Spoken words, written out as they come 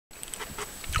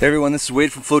Hey everyone, this is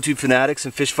Wade from Flow Tube Fanatics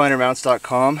and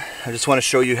fishfindermounts.com. I just want to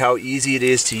show you how easy it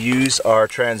is to use our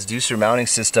transducer mounting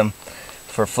system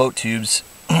for float tubes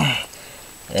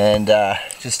and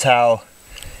just how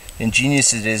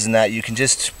ingenious it is in that you can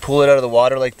just pull it out of the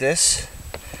water like this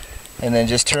and then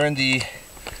just turn the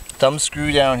thumb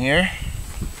screw down here,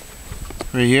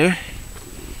 right here,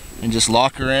 and just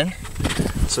lock her in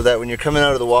so that when you're coming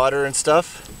out of the water and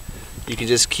stuff, you can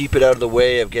just keep it out of the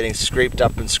way of getting scraped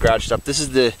up and scratched up. This is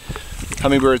the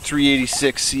Humminbird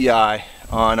 386 CI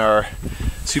on our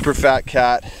Super Fat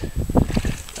Cat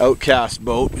Outcast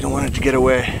boat. We don't want it to get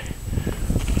away.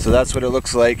 So that's what it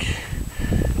looks like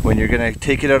when you're gonna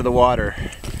take it out of the water.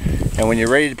 And when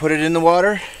you're ready to put it in the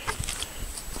water,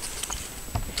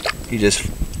 you just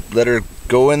let her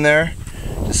go in there,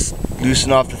 just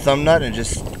loosen off the thumb nut and it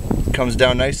just comes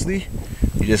down nicely.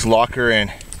 You just lock her in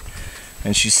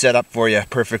and she's set up for you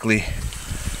perfectly.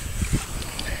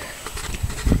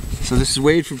 So this is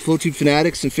Wade from Flow Tube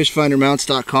Fanatics and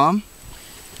fishfindermounts.com.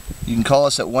 You can call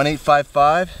us at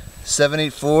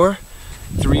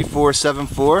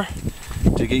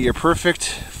 1-855-784-3474 to get your perfect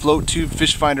float tube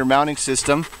fish finder mounting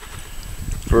system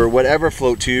for whatever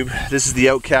float tube. This is the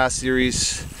Outcast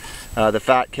series, the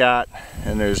Fat Cat,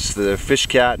 and there's the Fish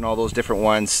Cat and all those different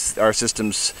ones. Our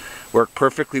systems work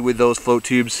perfectly with those float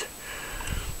tubes.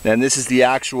 And this is the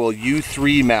actual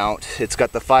U3 mount. It's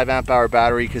got the 5 amp hour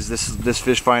battery because this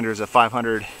fish finder is a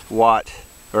 500 watt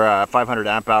or a 500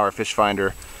 amp hour fish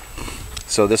finder.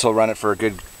 So this will run it for a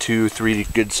good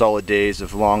 2-3 good solid days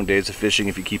of long days of fishing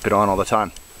if you keep it on all the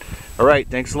time. All right,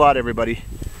 thanks a lot everybody.